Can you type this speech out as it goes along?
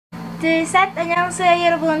둘, 셋! 안녕하세요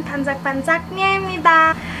여러분,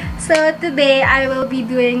 반짝반짝니아입니다. So today I will be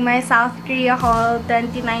doing my South Korea haul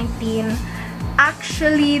 2019.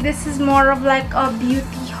 Actually, this is more of like a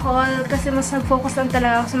beauty haul kasi mas nag-focus lang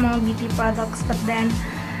talaga ako sa mga beauty products, but then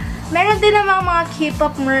meron din namang mga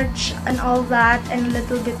K-pop merch and all that, and a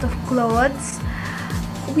little bit of clothes.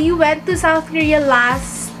 We went to South Korea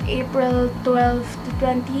last April 12 to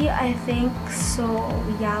 20, I think. So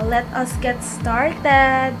yeah, let us get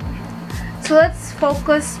started. So let's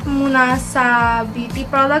focus muna sa beauty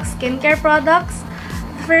products, skincare products.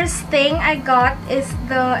 The first thing I got is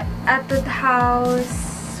the Etude House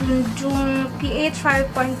Sunjung pH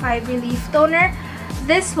 5.5 Relief Toner.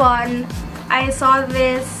 This one, I saw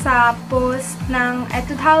this sa post ng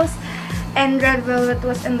Etude House and Red Velvet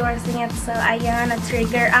was endorsing it. So ayan,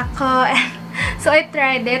 na-trigger ako. So I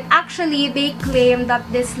tried it. Actually, they claim that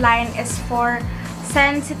this line is for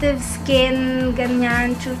sensitive skin,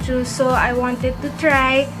 ganyan, chuchu. So I wanted to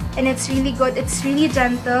try, and it's really good. It's really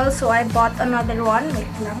gentle. So I bought another one. Wait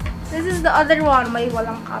lang. This is the other one. May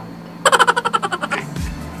walang cup.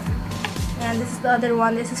 And this is the other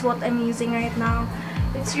one. This is what I'm using right now.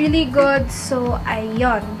 It's really good. So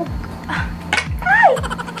ayun.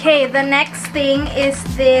 Okay, the next thing is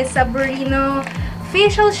this Sabrino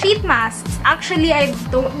facial sheet masks. Actually, I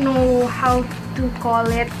don't know how to call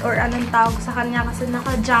it or anong tawag sa kanya kasi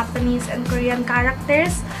naka-Japanese and Korean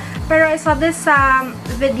characters. Pero I saw this sa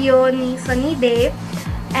video ni Sunny Day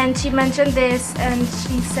and she mentioned this and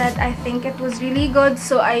she said I think it was really good,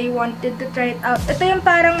 so I wanted to try it out. Ito yung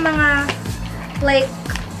parang mga like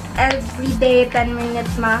everyday 10-minute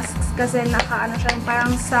masks kasi naka-ano siya yung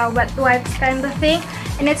parang sa wet wipes kind of thing,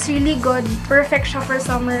 and it's really good. Perfect siya for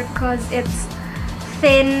summer because it's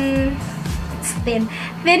thin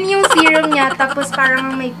yung serum niya, tapos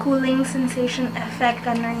parang may cooling sensation effect,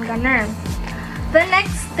 ganun. The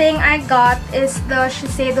next thing I got is the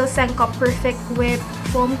Shiseido Senko Perfect Whip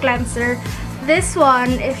Foam Cleanser. This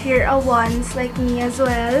one, if you're a once like me as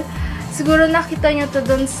well, siguro nakita nyo to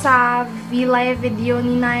dun sa V-Live video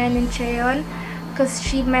ni NIA and Cheon because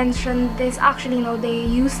she mentioned this. Actually, no, they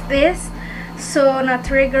used this. So,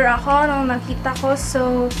 na-trigger ako nung nakita ko.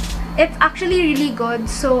 So, it's actually really good.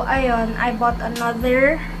 So, ayun, I bought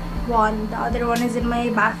another one. The other one is in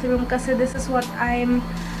my bathroom kasi this is what I'm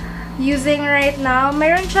using right now.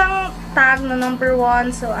 Meron siyang tag na number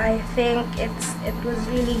 1, so I think it was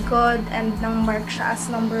really good and nang mark siya as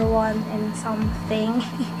number 1 in something.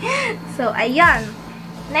 So, ayan.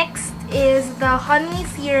 Next is the Honey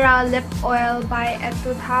Sierra Lip Oil by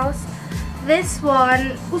Etude House. This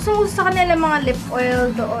one, usong-uso sa kanila mga lip oil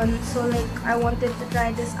doon. So, like, I wanted to try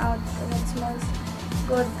this out. And it smells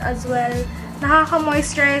good as well.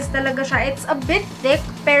 Nakaka-moisturize talaga siya. It's a bit thick,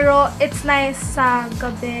 pero it's nice sa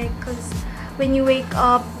gabi. Because when you wake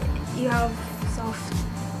up, you have soft,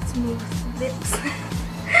 smooth lips.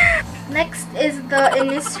 Next is the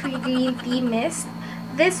Innisfree Green Tea Mist.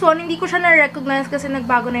 This one, hindi ko siya na-recognize kasi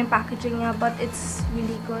nagbago na yung packaging niya. But it's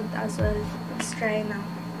really good as well. Let's try now.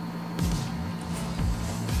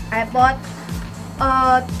 I bought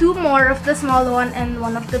 2 more of the small one and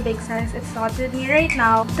 1 of the big size. It's not with me right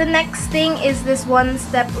now. The next thing is this One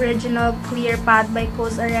Step Original Clear Pad by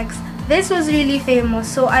CosRX. This was really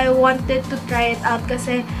famous, so I wanted to try it out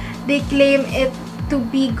kasi they claim it to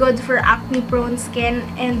be good for acne-prone skin,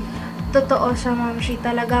 and totoo siya, mamshi.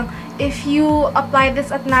 Talagang if you apply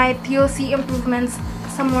this at night, you'll see improvements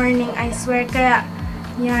sa morning, I swear. Kaya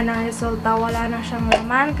yan ang resulta. Wala na siyang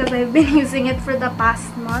laman because I've been using it for the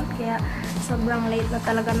past month. Kaya sobrang late na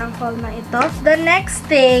talaga ng fall na ito. The next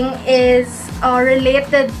thing is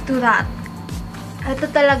related to that.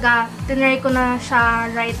 Ito talaga, tinry ko na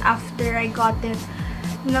siya right after I got it.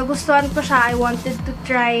 Nagustuhan ko siya. I wanted to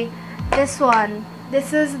try this one.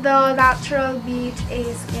 This is the Natural BHA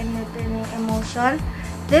Skin Whitening Emulsion.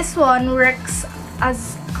 This one works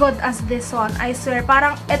as good as this one. I swear,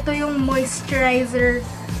 parang ito yung moisturizer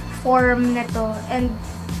form nito. And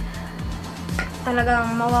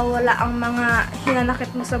talagang mawawala ang mga hinanakit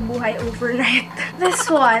mo sa buhay overnight. This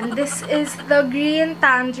one, this is the Green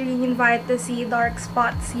Tangerine Vita C Dark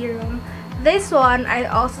Spot Serum. This one, I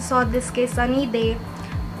also saw this kay Sunny Day.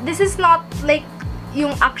 This is not like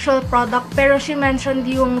yung actual product, pero she mentioned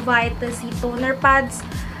yung Vita C toner pads.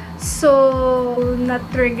 So,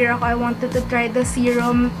 na-trigger ako. I wanted to try the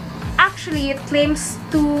serum. Actually, it claims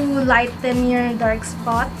to lighten your dark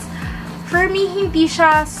spots. For me, hindi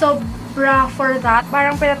siya sobra for that.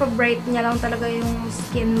 Parang pinapa-bright niya lang talaga yung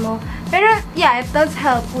skin mo. Pero, yeah, it does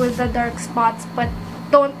help with the dark spots. But,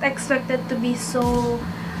 don't expect it to be so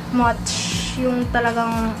much yung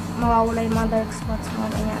talagang mawawala yung mga dark spots mo.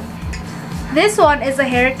 Ganyan. This one is a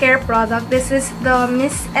hair care product. This is the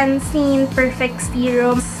Miss Encine Perfect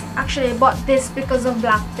Serum. Actually, I bought this because of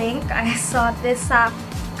Blackpink. I saw this sa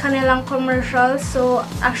kanilang commercial. So,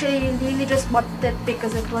 actually, I really just bought it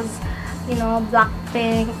because it was, you know,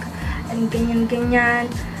 Blackpink and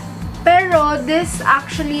ganyan-ganyan. Pero, this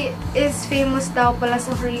actually is famous daw pala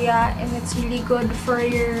sa Korea and it's really good for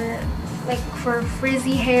your, like, for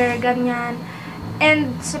frizzy hair, ganyan.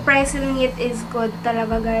 And, surprisingly, it is good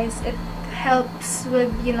talaga, guys. It helps with,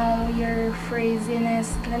 you know, your frizziness.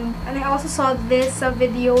 And I also saw this sa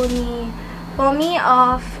video ni Pommy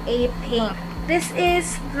of a Pink. This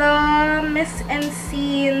is the Miss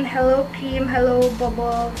Encine Hello Cream, Hello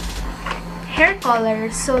Bubble hair color.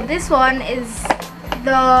 So this one is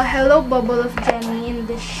the Hello Bubble of Jenny in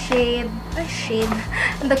the shade,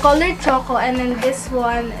 the color Choco, and then this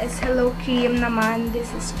one is Hello Cream naman. This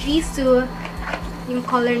is Jisoo. Yung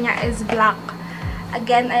color niya is black.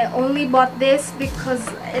 Again, I only bought this because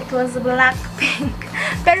it was Blackpink.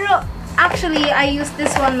 Pero, actually, I used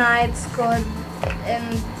this one na. It's good.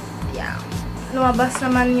 And, yeah. Lumabas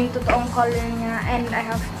naman yung totoong color niya. And I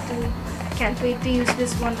can't wait to use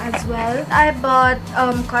this one as well. I bought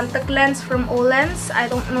contact lens from Olens. I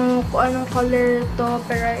don't know kung anong color to.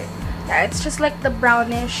 Pero, yeah, it's just like the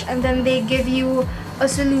brownish. And then, they give you a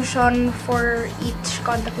solution for each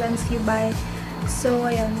contact lens you buy. So,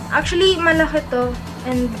 ayan. Actually, malaki to.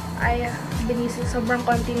 And, binisip. Sobrang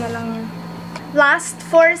konti na lang yan. Last,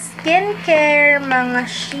 for skincare, mga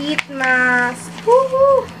sheet mask.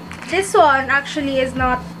 Woohoo! This one, actually, is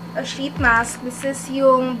not a sheet mask. This is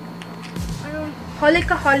yung,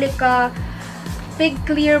 Holika Holika Big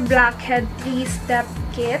Clear Blackhead 3-step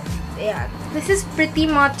kit. Ayan. This is pretty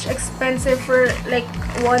much expensive for, like,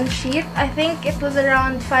 one sheet. I think it was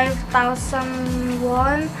around 5,000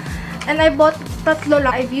 won. And I bought tatlo lang.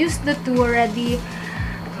 I've used the 2 already.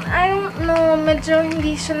 I don't know, medyo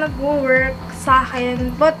hindi siya nag-work sa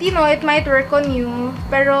akin. But, you know, it might work on you.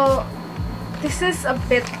 Pero, this is a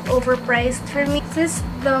bit overpriced for me. This is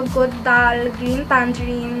the Good Dal Green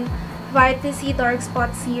Tangerine Vitamin C Dark Spot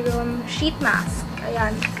Serum Sheet Mask.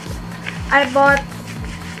 Ayan. I bought,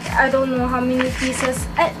 I don't know how many pieces.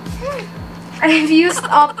 I've used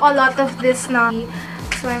up a lot of this now.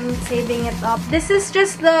 So I'm saving it up. This is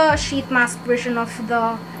just the sheet mask version of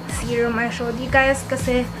the serum I showed you guys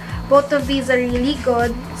kasi both of these are really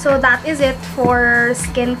good. So that is it for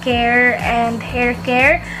skincare and hair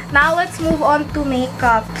care. Now let's move on to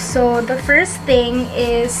makeup. So the first thing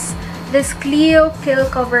is this Clio Kill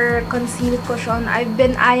Cover Conceal Cushion. I've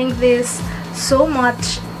been eyeing this so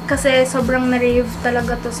much kasi sobrang na-rave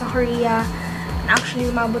talaga to sa Korea.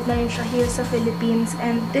 Actually, umabot na rin siya here sa Philippines.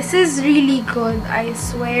 And this is really good, I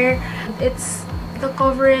swear. It's the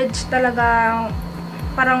coverage talaga,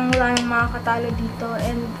 parang wala yung makakatalo dito.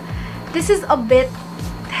 And this is a bit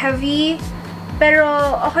heavy, pero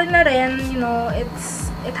okay na rin, you know, it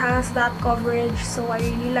has that coverage, so I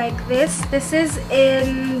really like this. This is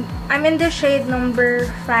I'm in the shade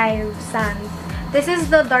number 5, Sand. This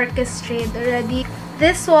is the darkest shade already.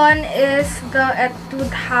 This one is the Etude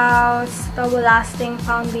House Double Lasting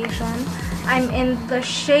Foundation. I'm in the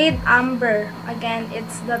shade Amber. Again,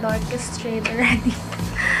 it's the darkest shade already.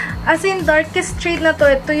 As in, darkest shade na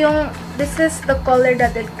to. Ito yung, this is the color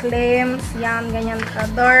that it claims. Yan, ganyan ka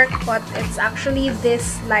dark. But it's actually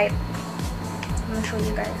this light. I'm gonna show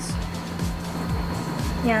you guys.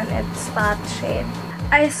 Yan, it's that shade.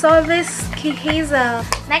 I saw this kay Hazel.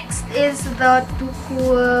 Next is the Too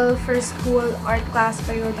Cool First Cool Art Class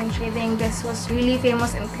by Rodin Shading. This was really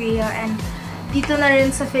famous in Korea and dito na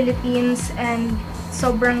rin sa Philippines, and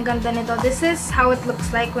sobrang ganda nito. This is how it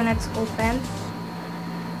looks like when it's open.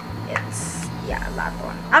 It's, yeah, that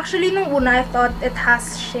one. Actually, nung una, I thought it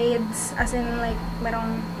has shades, as in like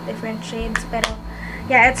merong different shades, pero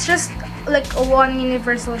yeah, it's just like a one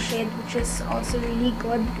universal shade, which is also really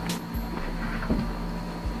good.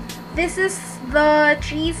 This is the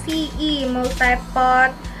 3CE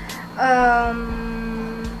Multi-Pot.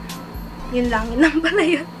 Yun lang pala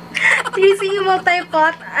yun. 3CE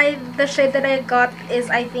Multi-Pot. The shade that I got is,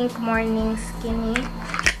 I think, Morning Skinny.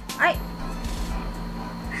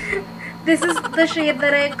 This is the shade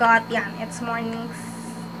that I got. Yan, it's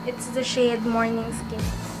the shade Morning Skinny.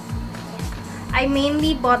 I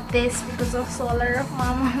mainly bought this because of Solar of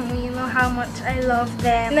Mama. You know how much I love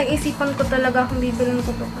them. Nag-isipan ko talaga kung bibilin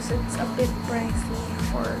ko to kasi it's a bit pricey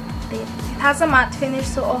for it. It has a matte finish,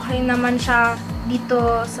 so okay naman siya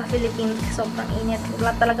dito sa Philippines. Sobrang init.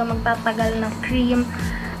 Wala talaga magtatagal na cream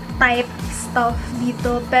type stuff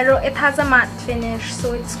dito. Pero it has a matte finish,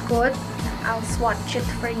 so it's good. I'll swatch it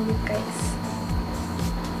for you guys.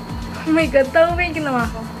 Oh my god, tama ba yung ginawa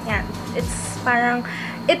ko? Yan. It's parang,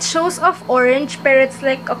 it shows off orange, pero it's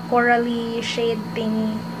like a corally shade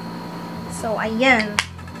thingy. So, ayan.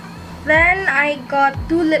 Then, I got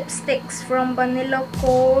 2 lipsticks from Vanilla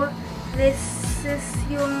Co. This is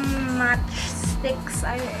yung match sticks.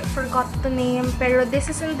 I forgot the name. Pero this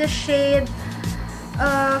is in the shade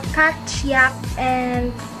Catch Yap and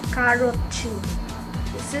Carrot Chew.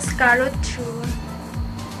 This is Carrot Chew.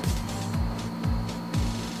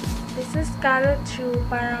 This is Carrot Chew.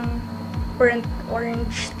 Parang burnt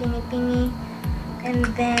orange tingy-tingy. And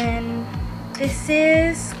then, this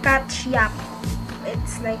is Catch Yap.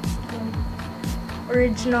 It's like yung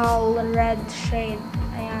original red shade.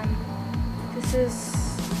 Ayan. This is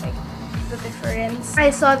like the difference.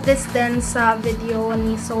 I saw this then sa video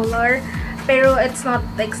ni Solar, pero it's not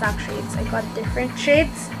the exact shades. I got different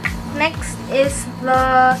shades. Next is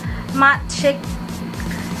the Matte Chic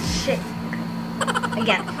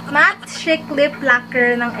lip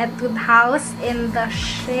lacquer ng Etude House in the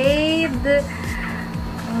shade, I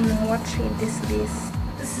don't know what shade is this.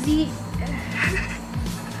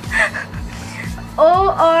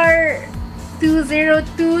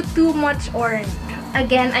 OR202 Too Much Orange.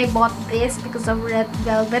 Again, I bought this because of Red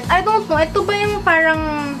Velvet. I don't know. Ito ba yung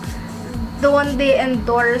parang the one they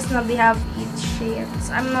endorse na they have each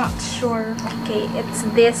shades? I'm not sure. Okay, it's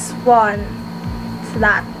this one. It's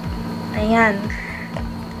that. Ayan.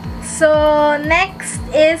 So, next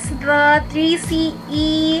is the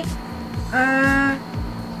 3CE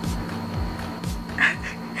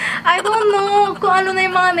I don't know kung ano na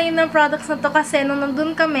yung mga name ng products na to kasi nung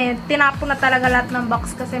nandun kami, tinapon na talaga lahat ng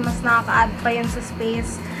box kasi mas nakaka-add pa yun sa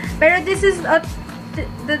space. Pero this is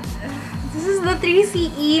the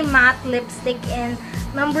 3CE matte lipstick in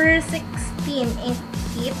number 16 in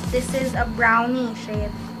Heat. This is a brownie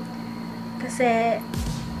shade. Kasi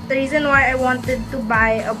the reason why I wanted to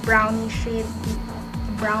buy a brown shade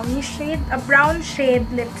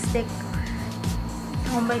lipstick.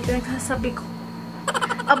 Oh my god, sabi ko.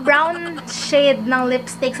 A brown shade ng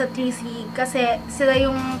lipstick sa 3CE kasi sila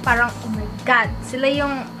yung parang, oh my god, sila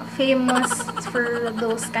yung famous for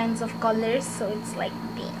those kinds of colors. So it's like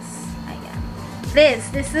this. Ayan.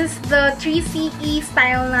 This is the 3CE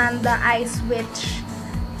style na the Eye Switch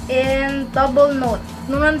in Double Note.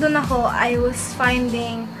 Nung nandun ako, I was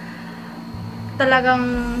finding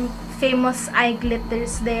talagang famous eye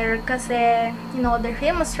glitters there kasi, you know, they're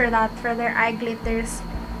famous for that, for their eye glitters.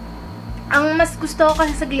 Ang mas gusto ko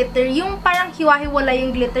kasi sa glitter, yung parang hiwa-hiwala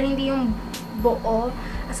yung glitter, hindi yung buo.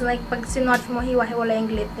 As like, pag sinwatch mo, hiwa-hiwala yung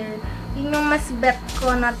glitter. Yun yung mas bet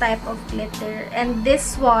ko na type of glitter. And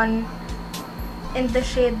this one, in the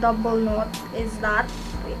shade Double Note, is that.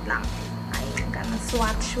 Wait lang. I'm gonna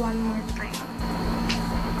swatch one more time.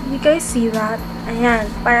 You guys see that? Ayan.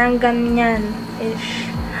 Parang ganyan-ish.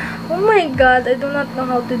 Oh my god, I do not know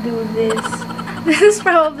how to do this. This is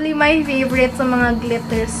probably my favorite sa mga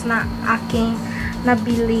glitters na aking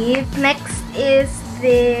nabili. Next is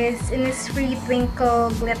this Innisfree Twinkle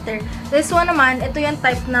Glitter. This one naman, ito yung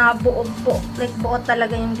type na buo, like buo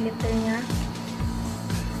talaga yung glitter niya.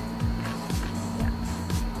 Yeah.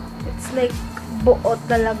 It's like buo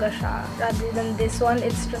talaga siya. Rather than this one,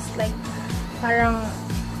 it's just like parang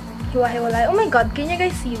hiwa-hiwalay. Oh my god, can you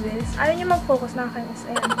guys see this? Ayaw niyo mag-focus na kayo.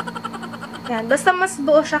 Ayan. Yan. Basta mas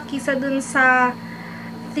buo siya kisa dun sa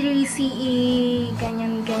 3CE,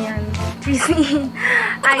 ganyan. 3CE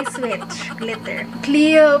Eye Switch Glitter.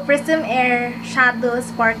 Clio Prism Air Shadow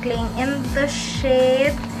Sparkling in the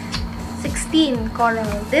shade 16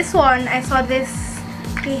 Coral. This one, I saw this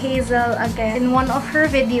kay Hazel again. In one of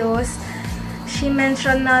her videos, she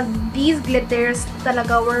mentioned na these glitters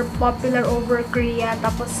talaga were popular over Korea.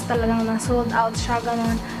 Tapos talagang na-sold out siya,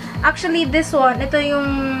 ganun. Actually, this one, ito yung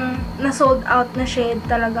na-sold out na shade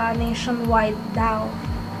talaga nationwide daw.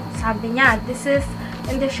 Sabi niya, this is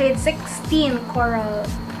in the shade 16 Coral.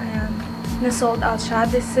 Ayan. Na-sold out siya.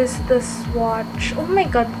 This is the swatch. Oh my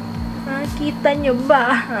god. Nakita nyo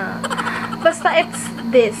ba? Basta it's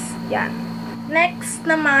this. Yan. Next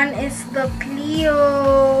naman is the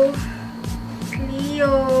Clio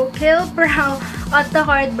Kill Brow Auto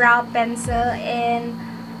Hard Brow Pencil in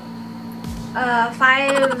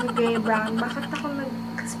 5 gray brown. Bakit ako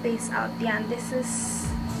nag-space out? Yan. This is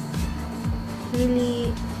really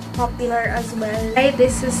popular as well. Okay,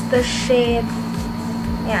 this is the shade.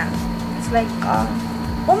 Yan. It's like,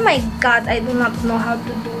 oh my god, I do not know how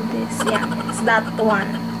to do this. Yan. It's that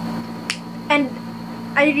one. And,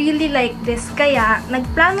 I really like this. Kaya,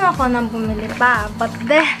 nagplano ako ng bumili pa. But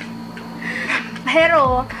then,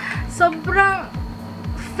 pero, sobrang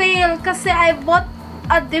fail kasi I bought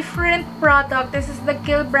a different product. This is the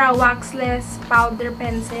Kill Brow Waxless Powder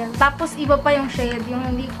Pencil. Tapos, iba pa yung shade. Yung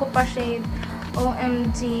hindi ko pa shade.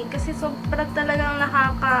 OMG. Kasi sobrang talagang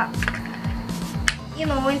nakaka, you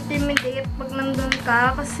know, intimidate pag nandun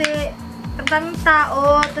ka. Kasi, ang daming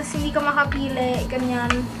tao, tapos hindi ka makapili.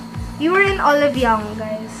 Ganyan. You were in Olive Young,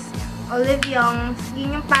 guys. Olive Young.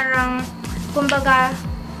 Yun yung parang, kumbaga,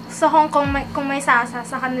 sa Hong Kong, kung may sasa,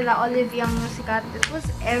 sa kanila, Olive Young yung sikat. It was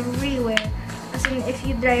everywhere. As in, if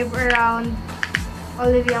you drive around,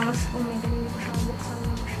 Olive Young was, oh my God, hindi ko siya buksan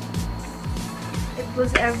mo siya. It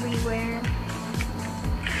was everywhere.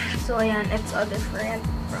 So, ayan, it's a different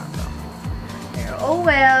product. Pero, oh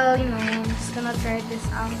well, you know, I'm just gonna try this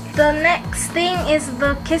out. The next thing is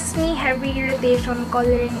the Kiss Me Heavy Irritation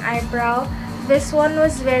Coloring Eyebrow. This one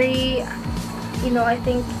was very, you know, I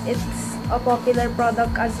think it's a popular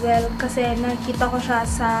product as well. Kasi nakita ko siya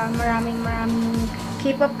sa maraming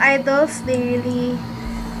K-pop idols. They really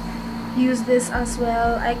use this as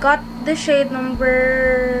well. I got the shade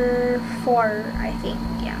number 4, I think.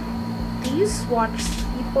 Yeah. Do you swatch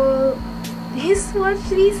people? Do you swatch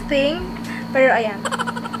these things? Pero ayan.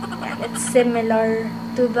 Ayan. It's similar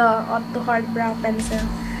to the Auto Hard Brow Pencil.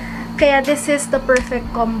 Kaya this is the perfect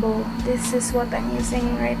combo. This is what I'm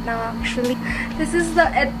using right now actually. This is the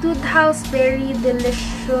Etude House Berry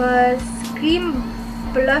Delicious Cream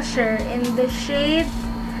Blusher in the shade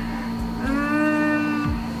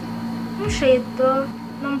yung shade to?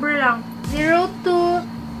 Number lang. 02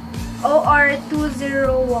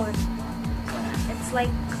 OR201. So, it's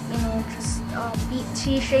like, you know, just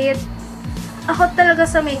peachy shade. Ako talaga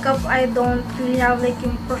sa makeup, I don't really have like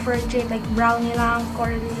yung preferred shade, like brownie lang,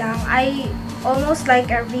 corally lang. I almost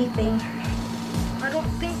like everything. I don't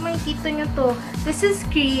think makikita nyo to. This is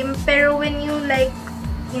cream, pero when you like,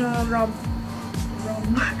 you know, rub.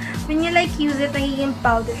 When you like use it, nagiging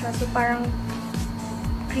powder siya. So parang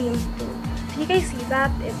cream too. Can you guys see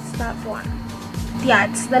that? It's that one. Yeah,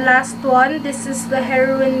 it's the last one. This is the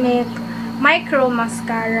Heroin Make Micro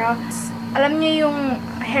Mascara. Alam niyo yung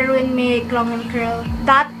Heroin Make Long and Curl.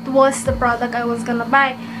 That was the product I was gonna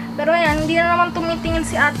buy. Pero ayan, hindi na naman tumitingin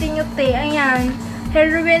si ate nyo, te. Ayan,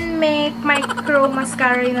 Heroin Make Micro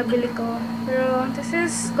Mascara yung nabili ko. Pero this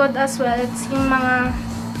is good as well. It's yung mga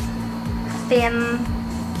thin,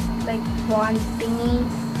 like, wand thingy.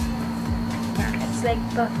 Yeah, it's like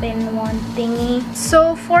the thin wand thingy.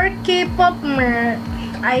 So, for K-pop merch,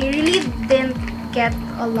 I really didn't get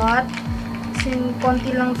a lot. Sin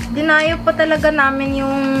konti lang. Dinayo pa talaga namin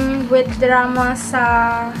yung with drama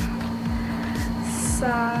sa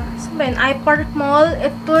iPark Mall.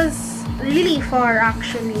 It was really far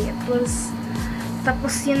actually. It was,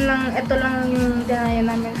 tapos yun lang, ito lang yung dinayo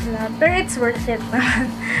namin sila. Pero it's worth it.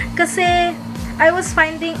 Kasi I was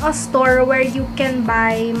finding a store where you can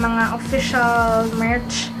buy mga official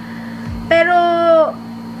merch. Pero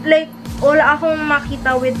like wala akong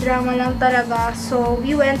makita with drama lang talaga. So,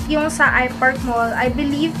 we went yung sa iPark Mall. I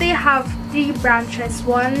believe they have 3 branches.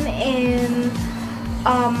 One in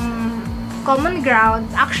Common Ground.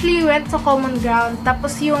 Actually, we went to Common Ground.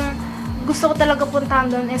 Tapos yung gusto ko talaga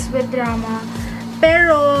puntahan doon is with drama.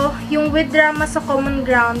 Pero, yung with drama sa Common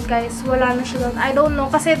Ground, guys, wala na siya doon. I don't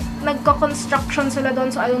know. Kasi nagka-construction sila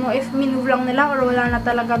doon. So, I don't know if minove lang nila or wala na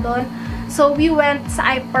talaga doon. So, we went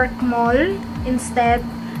sa iPark Mall instead.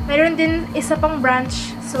 Meron din isa pang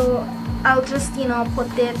branch. So, I'll just, you know,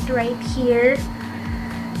 put it right here.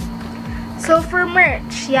 So, for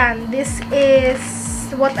merch, yan. This is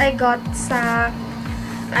what I got sa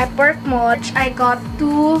iPark Mall. I got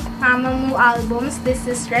 2 Mamamoo albums. This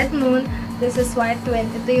is Red Moon. This is White Wind.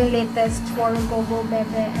 Ito yung latest for Go Go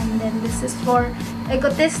Bebe. And then, this is for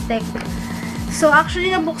Egotistic. So, actually,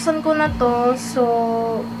 nabuksan ko na to.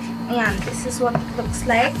 So, yan. This is what it looks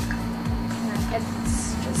like.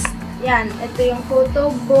 It's just, yan. Ito yung photo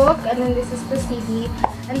book. And then, this is the CD.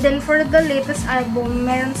 And then, for the latest album,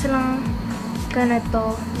 meron silang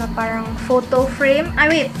ganito na parang photo frame. Ah,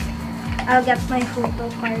 wait. I'll get my photo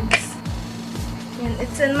cards. Yan.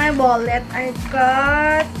 It's in my wallet. I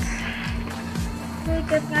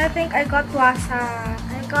think I got Wasa.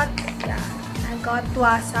 I got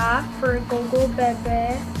Wasa for Go Go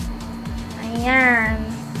Bebe. Ayan.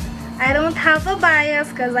 I don't have a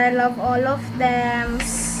bias because I love all of them.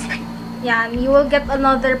 Yan. You will get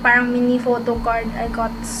another parang mini photo card. I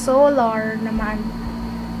got Solar naman.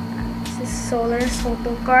 This is Solar's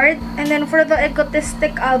photo card. And then for the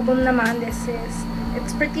Egotistic album naman,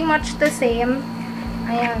 it's pretty much the same.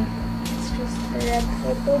 Ayan. It's just the red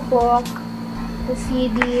photo book. The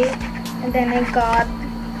CD, and then I got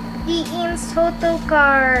Iin's photo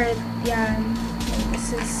card. Yan. And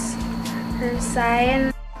this is her sign.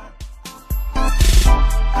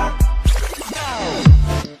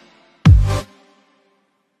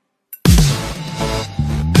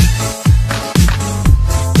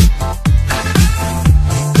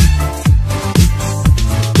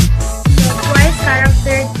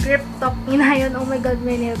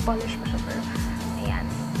 may nail polish pa siya, pero ayan.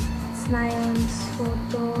 It's Nyan's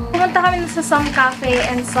photo. Pumunta kami sa some cafe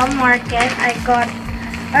and some market. I got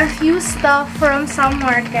a few stuff from some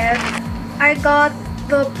market. I got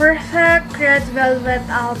the Perfect Red Velvet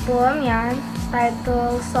album. Yan.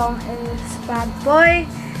 Title song is Bad Boy.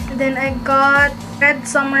 And then I got Red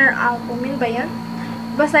Summer album. Yun ba yan?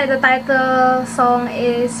 Basta the title song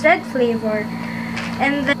is Red Flavor.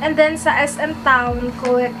 And then sa SM Town,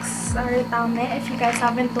 Coex Aritame. If you guys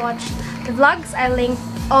haven't watched the vlogs, I linked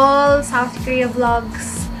all South Korea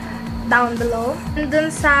vlogs down below. And dun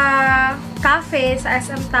sa cafe sa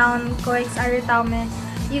SM Town, Coex Aritame,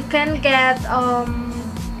 you can get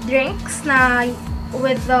drinks na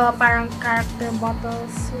with the parang character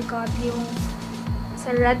bottles. We got yung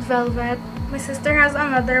sa Red Velvet. My sister has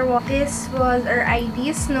another one. This was our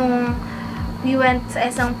IDs nung we went sa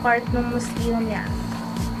isang part ng museum yan.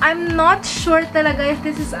 I'm not sure talaga if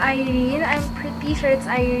this is Irene. I'm pretty sure it's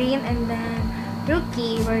Irene and then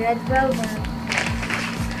Rookie or Red Velvet.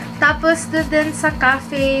 Tapos din sa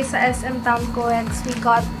cafe sa SM Town Coex, we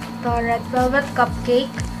got the Red Velvet cupcake.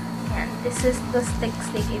 And this is the sticks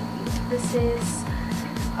they give you. This is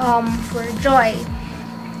for Joy.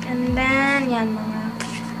 And then yan mga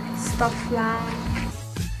stuff lang.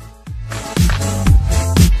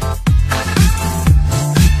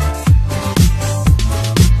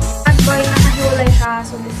 Bad Boy, nakahiwalay siya.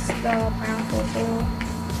 So this is the parang photo.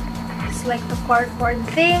 It's like the cardboard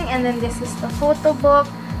thing. And then this is the photo book.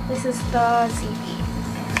 This is the CD.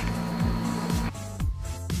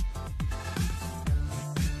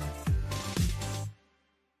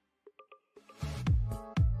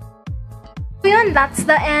 So yun, that's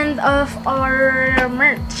the end of our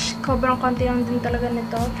merch. Sobrang konti lang din talaga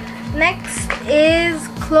nito. Next is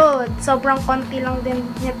clothes. Sobrang konti lang din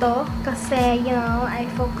nito. Kasi, you know, I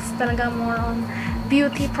focus talaga more on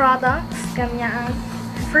beauty products. Ganyan.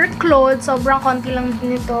 For clothes, sobrang konti lang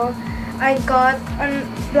din nito. I got a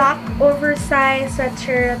black oversized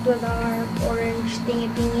sweatshirt with our orange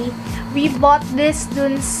thingy. We bought this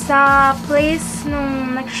dun sa place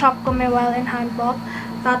nung nag-shop kami while in Hanbok.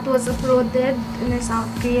 That was uploaded in the South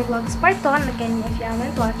Korea Vlogs Part 1. Again, if you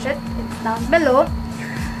haven't watched it, it's down below.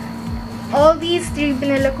 All these three,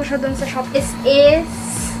 binili ko siya dun sa shop. This is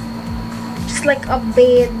just like a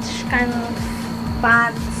beige kind of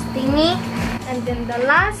pants thingy. And then the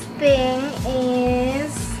last thing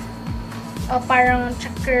is parang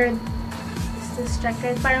checkered. This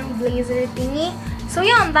checkered, parang blazer thingy. So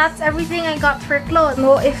yun, that's everything I got for clothes.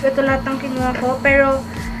 No, if ito lahat ng kinuha ko, pero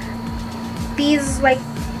these, like,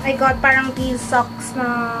 I got parang these socks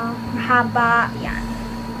na mahaba. Yan.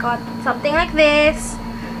 Got something like this.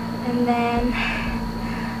 And then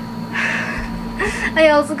I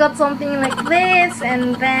also got something like this.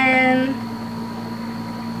 And then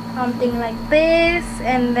something like this.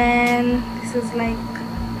 And then this is like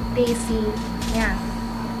Daisy. Yan.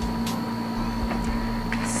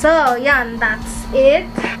 So, yan. That's it.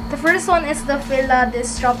 The first one is the Fila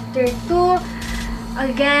Disruptor 2.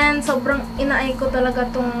 Again, sobrang inaay ko talaga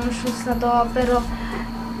tong shoes na to. Pero,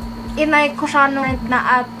 inaay ko siya nung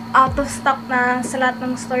na out of stock na sa lahat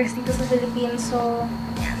ng stores dito sa Philippines. So,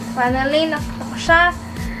 yan. Finally, nakita ko siya.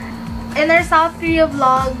 In our South Korea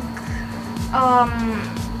vlog,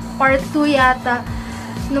 part 2 yata,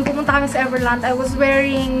 nung pumunta kami sa Everland, I was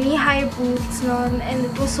wearing knee-high boots noon and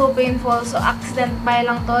it was so painful. So, accident buy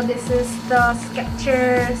lang to. This is the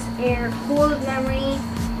Skechers Air Cool Memory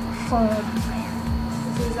Foam.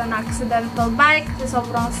 This is an accidental buy kasi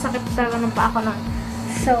sobrang sakit talaga ng paa ko nun.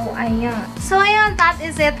 So, ayan. So, ayan. That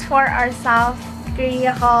is it for our South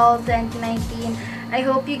Korea haul 2019. I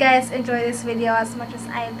hope you guys enjoyed this video as much as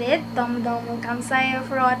I did. Dom kamsayo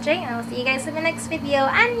for watching and I'll see you guys in the next video.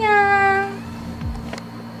 Annyeong!